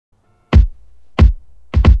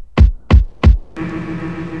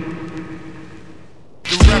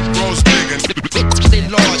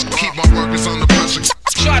work is under pressure.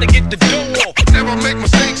 Try to get the dough. Never make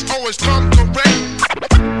mistakes, always come correct.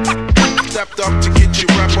 Stepped up to get you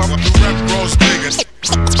wrap up, the rep grows bigger.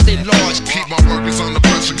 Stay large, keep my workers under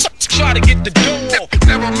pressure. Try to get the dough.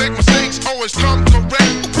 Never make mistakes, always come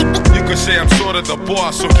correct. You could say I'm sort of the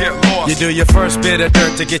boss, so get lost. You do your first bit of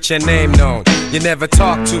dirt to get your name known. You never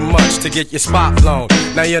talk too much to get your spot blown.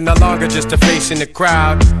 Now you're no longer just a face in the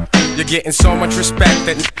crowd. You're getting so much respect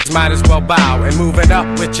that niggas might as well bow. And moving up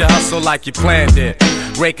with your hustle like you planned it.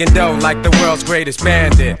 Raking dough like the world's greatest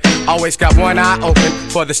bandit. Always got one eye open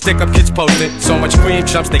for the stick-up kids posted. So much cream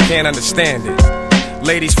chumps they can't understand it.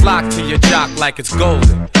 Ladies flock to your jock like it's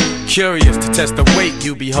golden. Curious to test the weight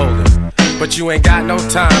you be holding. But you ain't got no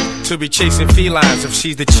time to be chasing felines. If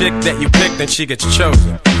she's the chick that you pick, then she gets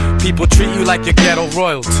chosen. People treat you like your ghetto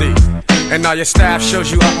royalty. And all your staff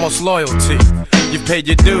shows you utmost loyalty. You've paid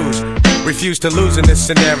your dues, refuse to lose in this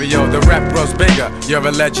scenario. The rep grows bigger, you're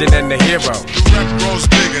a legend and a hero. The rep grows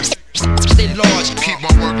bigger. Stay large, keep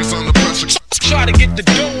my workers under pressure. Try to get the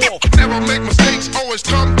dough. Never make mistakes, always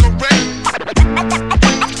come